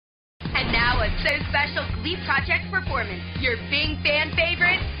Now a so special Glee Project performance, your Bing fan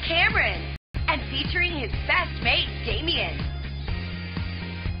favorite, Cameron, and featuring his best mate, Damian.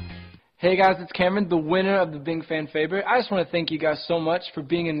 Hey guys, it's Cameron, the winner of the Bing fan favorite. I just want to thank you guys so much for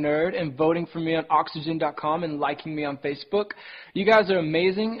being a nerd and voting for me on oxygen.com and liking me on Facebook. You guys are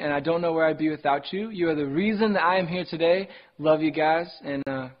amazing, and I don't know where I'd be without you. You are the reason that I am here today. Love you guys, and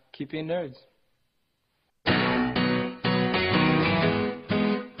keep being nerds.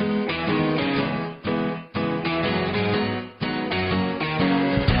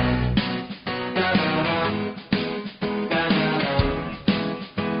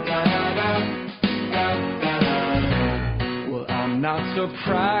 Not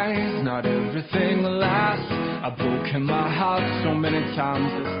surprised, not everything lasts. I've broken my heart so many times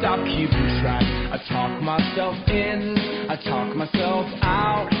to stop keeping track. I talk myself in, I talk myself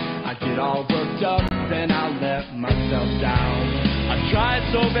out. I get all worked up, then I let myself down. I tried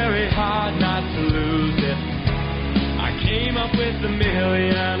so very hard not to lose it. I came up with a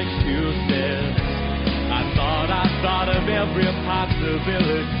million excuses. I thought of every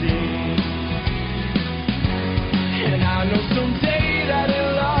possibility. And I know someday that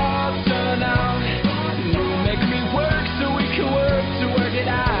it'll all turn out. You'll make me work so we can work to work it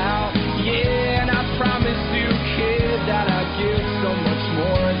out. Yeah, and I promise you, kid, that I'll give so much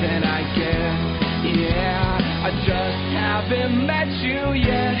more than I get. Yeah, I just haven't met you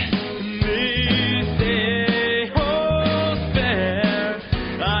yet. They say, oh, fair,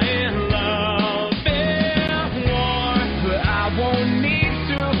 I ain't love, fair war, but I won't need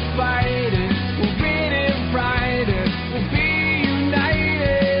to fight it.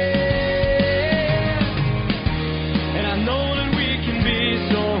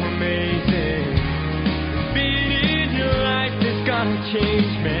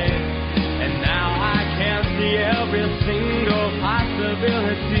 Change me, and now I can see every single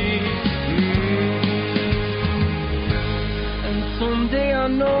possibility. And someday I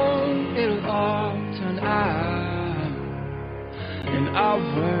know it'll all turn out, and I'll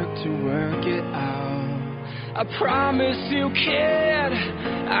work to work it out. I promise you, kid,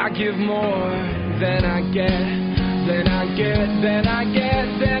 I give more than I get, than I get, than I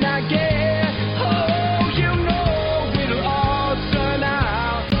get.